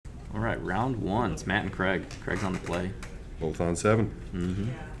All right, round one. It's Matt and Craig. Craig's on the play. Both on 7. Mm-hmm.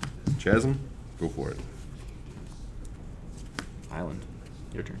 Chasm, go for it. Island,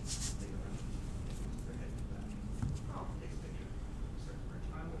 your turn.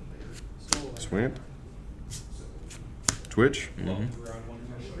 Swamp. Twitch. Mm-hmm.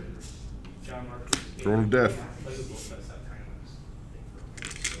 Throne of Death.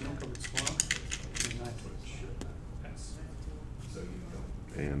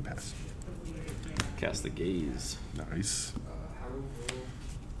 And pass. Cast the Gaze. Nice.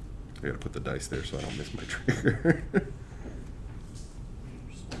 I gotta put the dice there so I don't miss my trigger.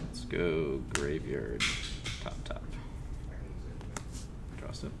 Let's go Graveyard. Top.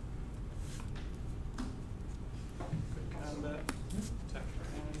 Draw step.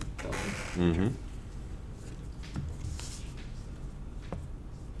 Mm-hmm.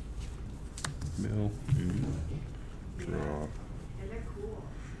 Mill. Mm-hmm. Draw.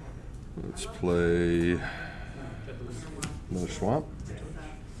 Let's play another swamp.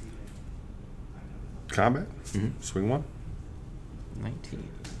 Combat. Mm-hmm. Swing 1. 19.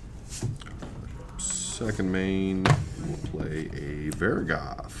 Second main, we'll play a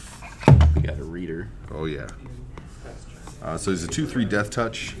Varigoth. We got a reader. Oh yeah. So he's a 2/3 death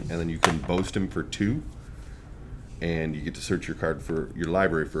touch, and then you can boast him for 2, and you get to search your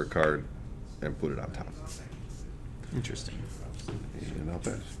library for a card, and put it on top. Interesting. And I'll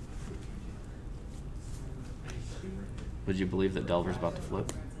pass. Would you believe that Delver's about to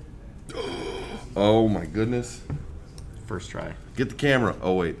flip? Oh my goodness! First try. Get the camera.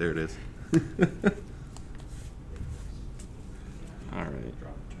 Oh wait, there it is. All right.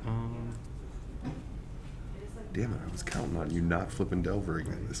 Damn it! I was counting on you not flipping Delver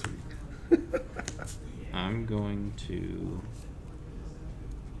again this week. I'm going to.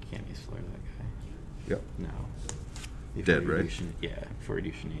 Can't he flare that guy? Yep. No. Dead, right? Yeah, before you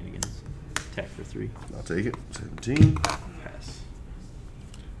do shenanigans. Attack for 3. I'll take it. 17. Pass.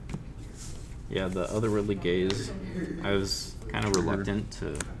 Yeah, the Otherworldly Gaze, I was kind of reluctant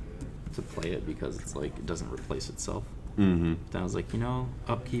to play it because it's like it doesn't replace itself. Mm-hmm. Then I was like, you know,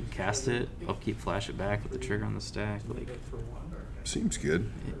 upkeep, cast it, upkeep, flash it back with the trigger on the stack. Like, Seems good.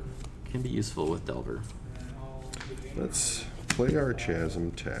 it can be useful with Delver. Let's play our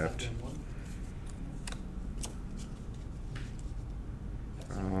Chasm tapped.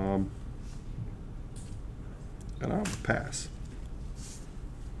 And I'll pass.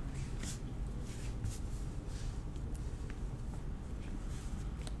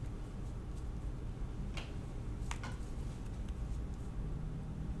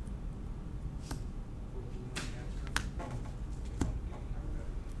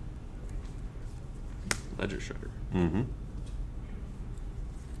 Ledger Shredder. Mm-hmm.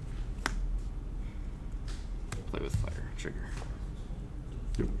 Play with fire. Trigger.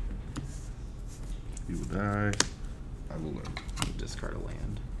 Yep. He will die. I will learn. Discard a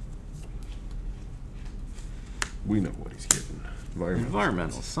land. We know what he's getting.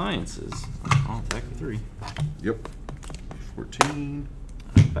 Environmental Sciences. I'll attack for 3. Yep. 14.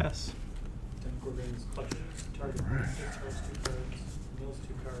 Pass. Right.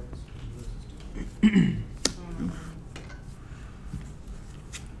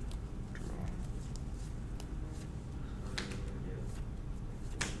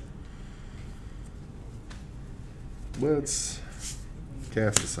 Let's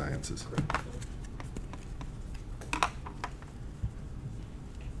cast the Sciences.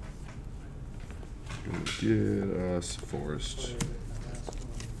 Gonna get us Forest.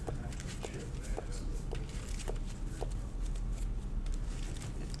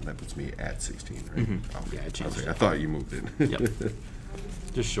 That puts me at 16, right? Mhm. Oh, Yeah, I changed okay. it. I thought you moved it. Yep.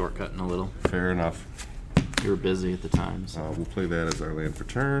 Just shortcutting a little. Fair enough. You were busy at the time, so. We'll play that as our land for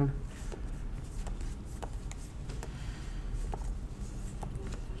turn.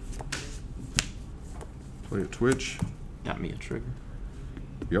 Play a Twitch. Got me a trigger.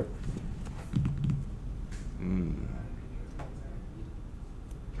 Yep. Mm.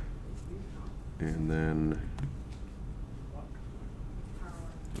 And then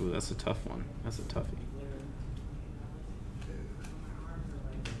Ooh, that's a tough one. That's a toughie.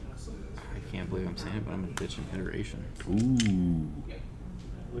 I can't believe I'm saying it, but I'm a bitch in iteration. ooh.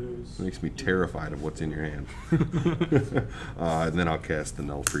 Makes me terrified of what's in your hand. And then I'll cast the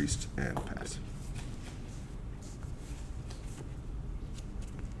Null Priest and pass.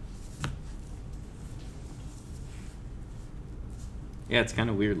 Yeah, it's kind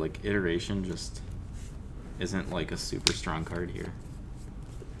of weird. Like, iteration just isn't like a super strong card here.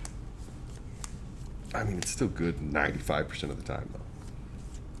 I mean, it's still good 95% of the time, though.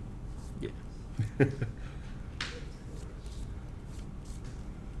 Yeah.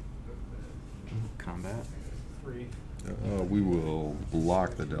 combat. We will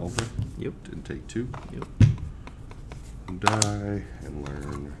block the Delver. Yep. And take 2. Yep. Die and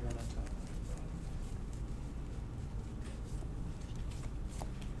learn.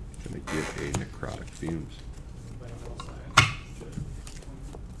 Gonna get a Necrotic Fumes.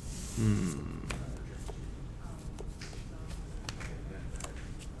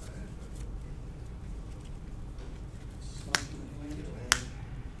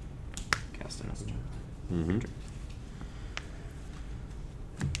 Cast another. Mm-hmm.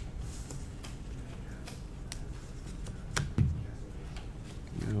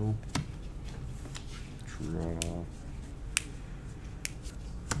 No. Draw.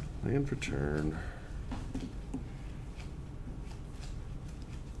 Land for turn.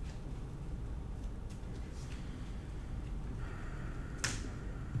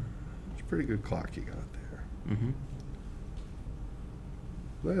 It's a pretty good clock you got there. Mm-hmm.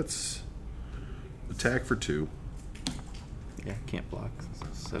 Let's attack for 2. Yeah, can't block.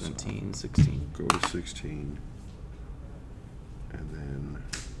 17, 16. Go to 16. And then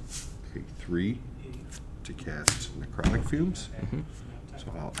take 3 to cast Necrotic Fumes. Mm-hmm.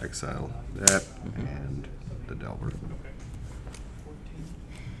 So I'll exile that and the Delver.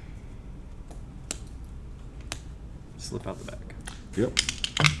 Slip out the back. Yep.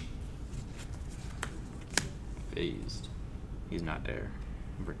 Phased. He's not there.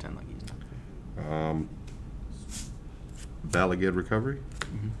 Pretend like he's not there. Balagad Recovery.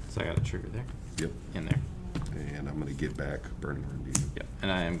 So I got a trigger there. Yep. In there. And I'm going to get back Burning Room Demon. Yep.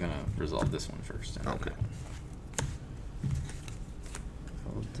 And I am going to resolve this one first. And then Okay. that one.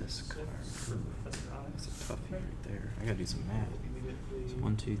 I'll discard. That's a toughie right there. I gotta do some math. It's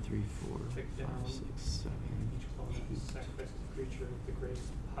 1, 2, 3, 4, 5, 6, 7, 8. Sacrifice a creature with the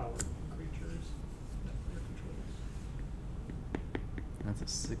greatest power of creatures. That's a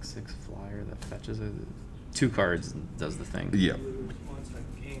 6/6 flyer that fetches it. 2 cards and does the thing. Yep.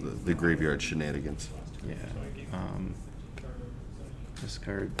 The graveyard shenanigans. Yeah.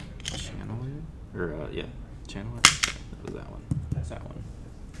 Discard channel it? Or, yeah. Channel it? That was that one. That one.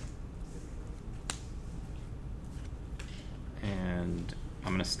 And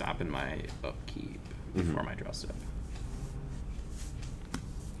I'm going to stop in my upkeep before my draw step.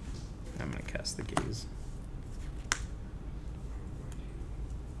 I'm going to cast the Gaze.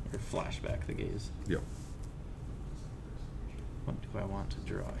 Or flashback the Gaze. Yep. What do I want to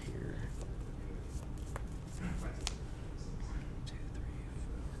draw here? 1, 2, 3,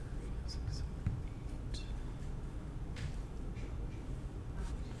 4, 5, 6, 7, 8.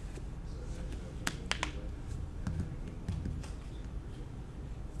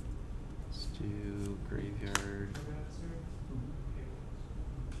 Let's do graveyard.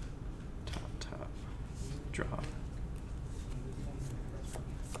 Top. Draw.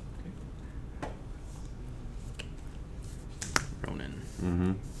 Ronin.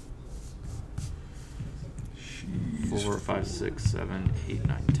 Mm-hmm. 4, 5, 6, 7, 8,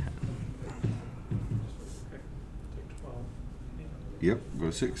 9, 10. Yep. Go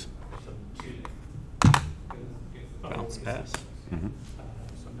 6. Bounce pass. Mm-hmm.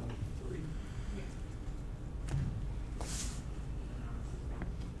 So now 3.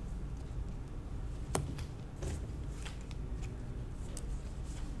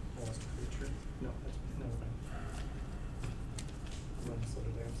 Lost a creature. No, that's no thing. Run slow to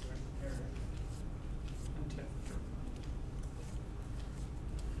dance there. Untap.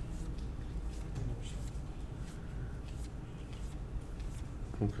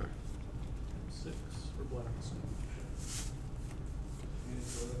 Okay. 6 for blood on the snow.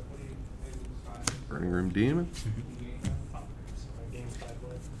 Burning Room Demon. 5. So I gain 5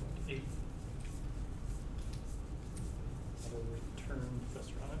 life. 8. I will return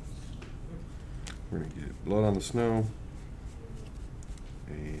Professor Onyx. We're going to get Blood on the Snow.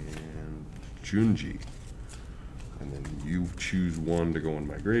 And Junji. And then you choose 1 to go in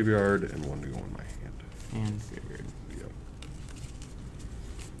my graveyard and 1 to go in my hand. And graveyard. Yep.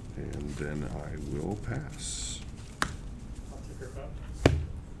 And then I will pass. I'll take her up from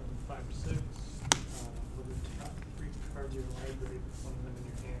 5 to 6. With the top 3 cards of your library, put 1 of them in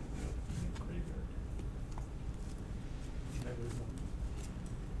your hand and in your graveyard. I lose them.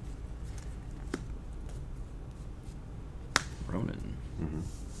 Ronin. Mm-hmm.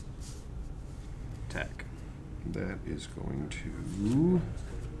 Attack. That is going to.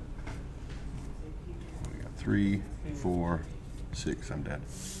 We got 3, 4, 6. I'm dead.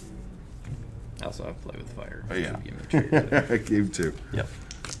 I also have Play with Fire. Oh, yeah. Should give me a trigger there. I gave 2. Yep.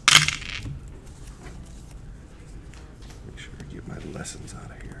 Make sure I get my lessons out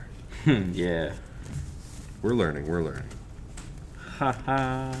of here. Yeah. We're learning. We're learning. Ha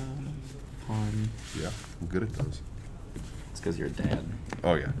ha. fun. Yeah, I'm good at those. It's because you're a dad.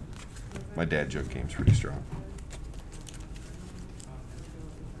 Oh yeah, my dad joke game's pretty strong.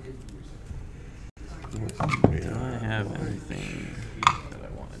 Do I have anything that I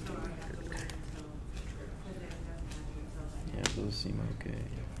want to do here? Yeah, those seem okay.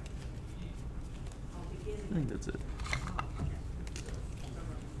 I think that's it.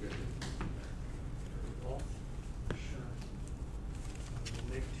 We'll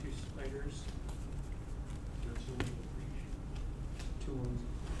make 2 spiders. 2 ones each.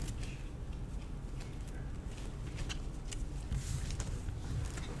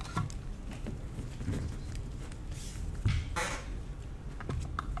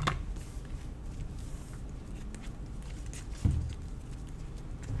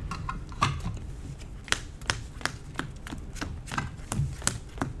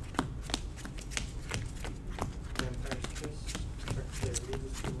 Vampire's Kiss. Dexterity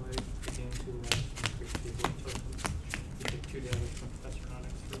is 2 life. The game 2 life. Increase the ability tokens. You take 2 damage from Professor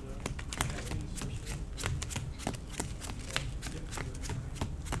Onyx for the Japanese sorcery. Yep.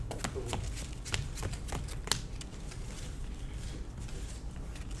 Cool.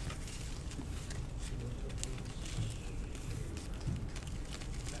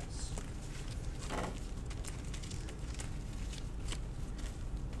 Nice.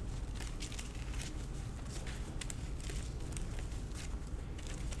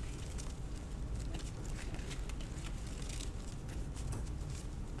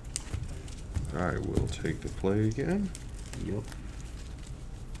 I will take the play again. Yup.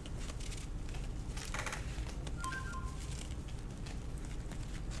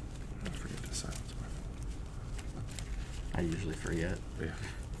 I forget to silence my phone. I usually forget. Yeah.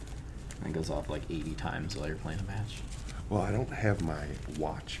 It goes off like 80 times while you're playing a match. Well, I don't have my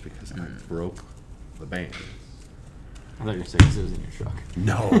watch because I broke the band. I thought you were saying it was in your truck.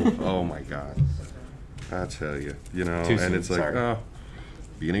 No. Oh my God. I tell you, you know, Too and soon, it's like, sorry. oh,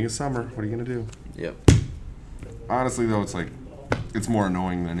 beginning of summer. What are you gonna do? Yep. Honestly, though, it's like, it's more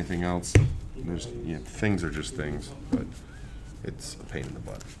annoying than anything else. There's, you know, things are just things, but it's a pain in the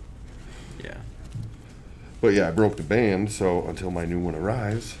butt. Yeah. But yeah, I broke the band, so until my new one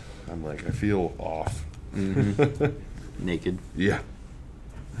arrives, I'm like, I feel off. Mm-hmm. Naked. Yeah.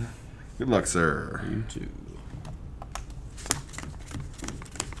 Good luck, sir. You too.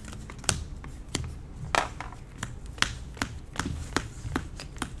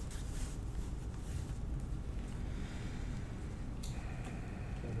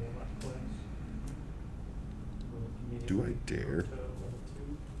 Do I dare?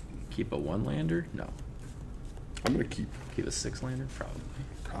 Keep a 1-lander? No. I'm gonna keep. Keep a 6-lander? Probably.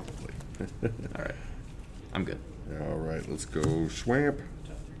 Probably. All right. I'm good. All right, let's go swamp.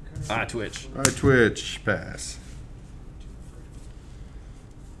 Ah, Twitch. All right, Twitch. Pass.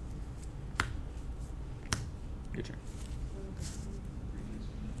 Good turn.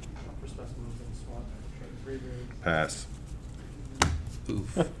 Pass.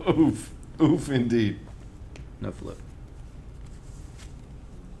 Oof. Oof. Oof, indeed. No flip.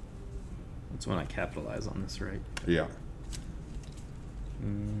 That's when I capitalize on this, right? Yeah.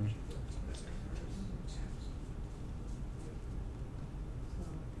 Mm.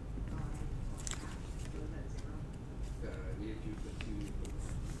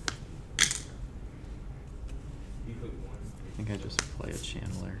 I think I just play a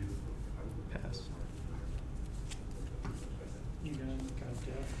channeler. Pass. You got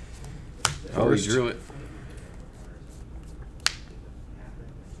death. Oh, he First. drew it.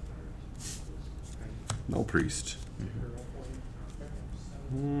 No priest.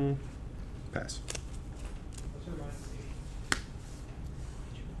 Pass.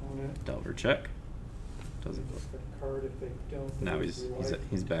 Delver check. Doesn't. Now he's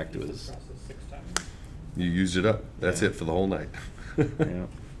back to his. You used it up. That's Yeah. it for the whole night. Yeah.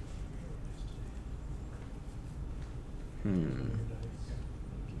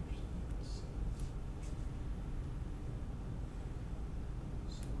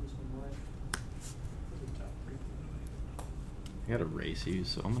 I got a race use,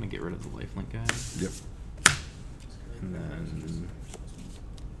 so I'm gonna get rid of the lifelink guy. Yep. And then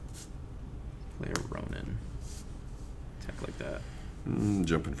play a Ronin. Attack like that.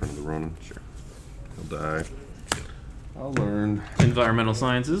 Jump in front of the Ronin. Sure. He'll die. I'll learn. Environmental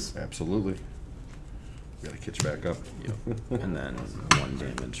sciences. Absolutely. Gotta catch back up. Yep. And then 1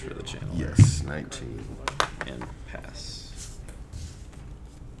 damage for the channel. Yes, 19. And pass.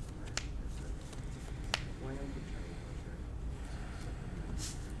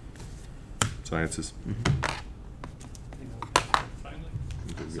 Sciences. Finally.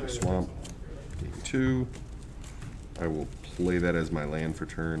 Go get a swamp. Game 2. I will play that as my land for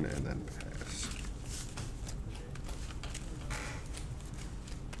turn and then pass.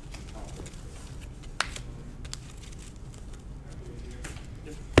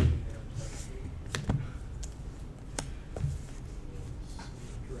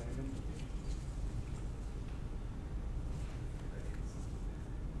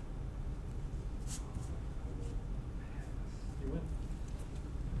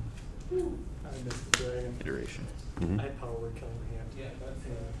 I missed the dragon. Iteration. Mhm. I had power word killing my hand. Yeah, that's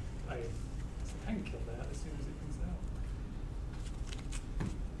I can kill that as soon as it comes out.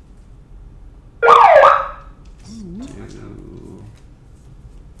 Let's do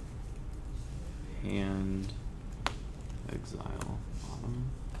hand exile bottom.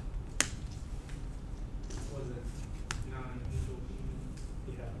 Was it non-angel demon?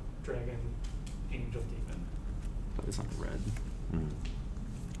 Yeah, dragon, angel demon. But it's not red. Mhm.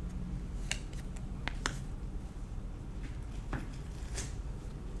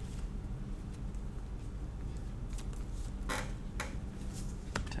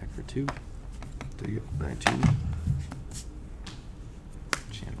 Attack for 2. Take it. 19.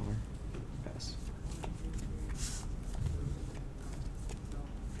 Channeler. Pass.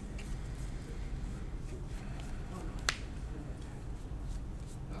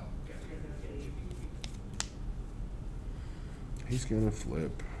 He's gonna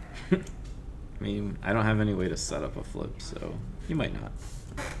flip. I mean, I don't have any way to set up a flip, so you might not.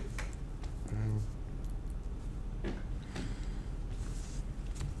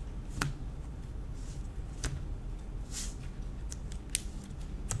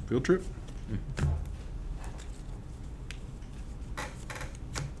 Field trip.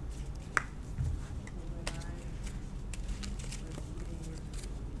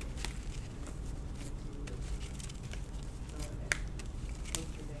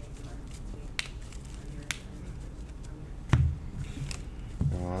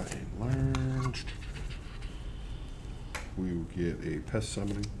 And learn. We will get a pest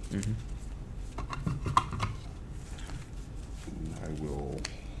summoning. I will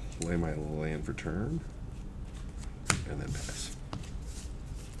play my land for turn and then pass.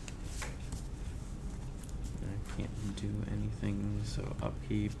 I can't do anything, so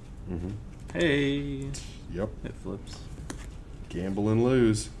upkeep. Mm-hmm. Hey! Yep. It flips. Gamble and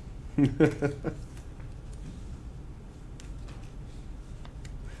lose.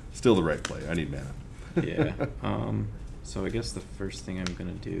 Still the right play. I need mana. Yeah. So I guess the first thing I'm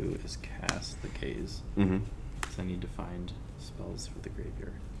gonna do is cast the gaze. Mm-hmm. Because I need to find spells for the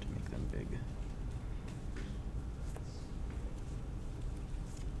graveyard to make them big.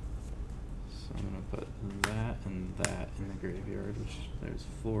 So I'm gonna put that and that in the graveyard, which there's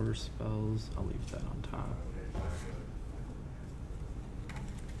 4 spells. I'll leave that on top.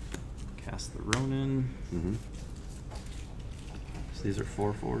 Cast the Ronin. Mm-hmm. So these are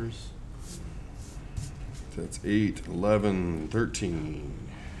 4/4s. That's 8, 11, 13.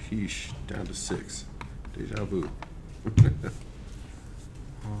 Sheesh, down to 6. Deja vu.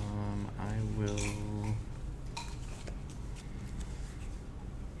 I will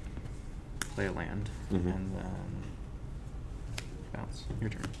play a land Mhm. and then bounce. Your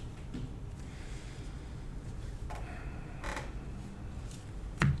turn.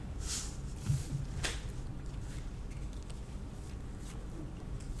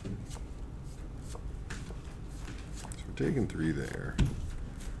 So we're taking 3 there.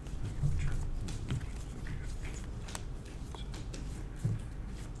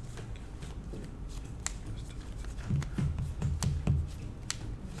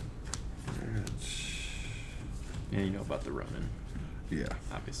 And you know about the Ronin, Yeah.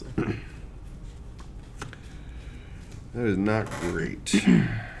 obviously. That is not great.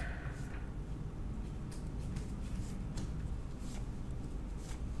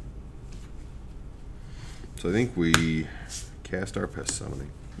 So I think we cast our pest summoning.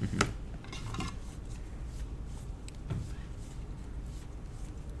 Mm-hmm.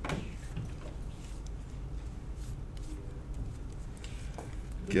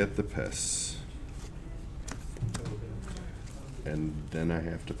 Get the pests. And then I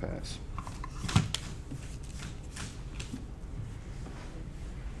have to pass.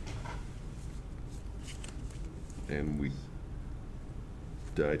 And we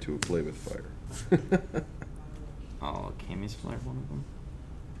die to a play with fire. I'll Kami's Flare one of them.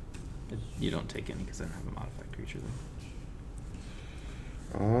 You don't take any because I don't have a modified creature then.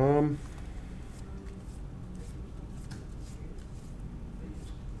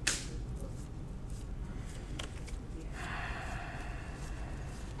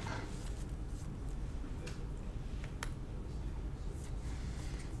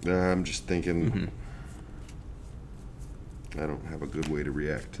 I'm just thinking. Mm-hmm. I don't have a good way to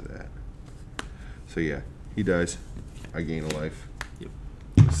react to that. So yeah, he dies. I gain a life.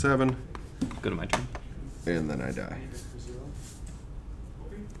 Yep. 7. Go to my turn. And then I die.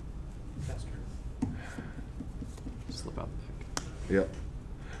 Slip out the back. Yep.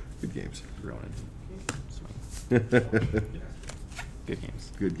 Good games. Ronan. Swing. Good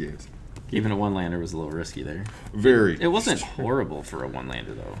games. Good games. Even a one-lander was a little risky there. Very. It wasn't horrible for a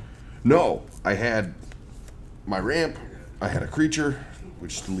one-lander, though. No, I had my ramp, I had a creature,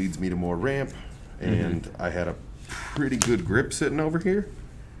 which leads me to more ramp, and I had a pretty good grip sitting over here.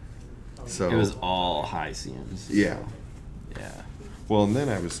 So It was all high CMs. yeah. Yeah. Well, and then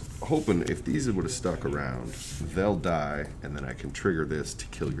I was hoping if these would have stuck around, they'll die, and then I can trigger this to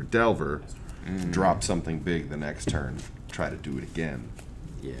kill your Delver, drop something big the next turn, try to do it again.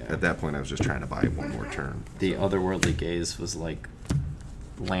 Yeah. At that point, I was just trying to buy one more turn. The Otherworldly Gaze was like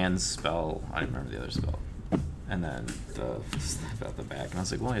land spell. I don't remember the other spell. And then the stuff out the back. And I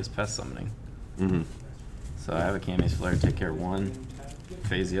was like, well, he has Pest Summoning. Mm-hmm. So I have a Came's Flare, take care of one,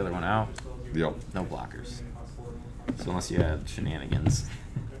 phase the other one out. Yep. No blockers. So unless you had shenanigans,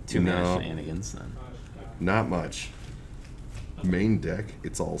 2 mana No. shenanigans, then. Not much. Main deck,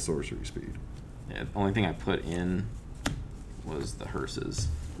 it's all sorcery speed. Yeah, the only thing I put in was the hearses,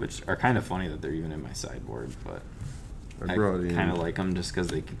 which are kind of funny that they're even in my sideboard, but I I brought in kind of like them just because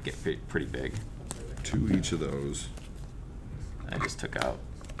they could get pretty big. 2 each of those, I just took out.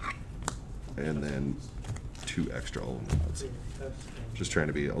 and then 2 extra Olin Wilds. Just trying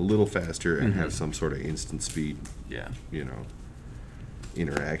to be a little faster and have some sort of instant speed, Yeah. you know,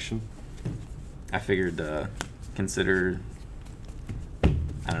 interaction. I figured consider,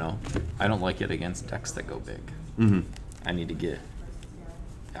 I don't know, I don't like it against decks that go big. Mm-hmm. I need to get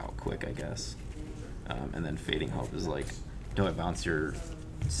out quick, I guess. And then Fading Hope is like, do I bounce your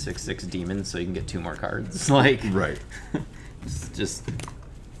 6/6 demon so you can get 2 more cards? Like, Right. it's just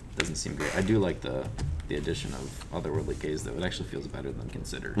doesn't seem great. I do like the addition of Otherworldly Gaze, though. It actually feels better than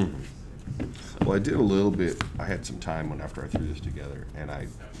Consider. Well, I did a little bit. I had some time when after I threw this together, and I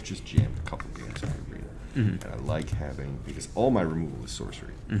just jammed a couple games on Arena. And I like having, because all my removal is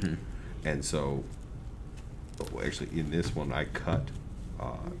sorcery. And so, actually, in this one, I cut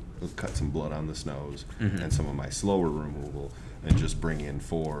some blood on the snows and some of my slower removal, and just bring in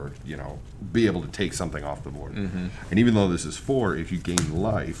 4, you know, be able to take something off the board. And even though this is 4, if you gain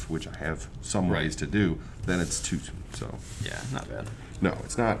life, which I have some ways to do, then it's 2. So Yeah, not bad. no,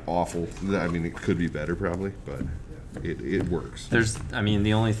 it's not awful. I mean, it could be better probably, but it works. There's, I mean,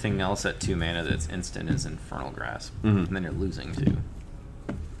 the only thing else at 2 mana that's instant is Infernal Grasp, and then you're losing 2,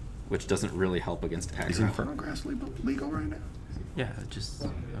 which doesn't really help against aggro. Is Infernal Grass legal right now? Yeah, it just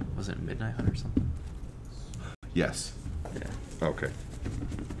was it Midnight Hunt or something? Yes. Yeah. Okay.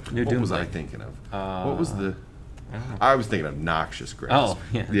 New What was I Doomsday. thinking of? What was the? I don't know. I was thinking of Noxious Grass. Oh,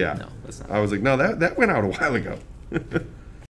 yeah. Yeah. No, that's not. I was like, no, that went out a while ago.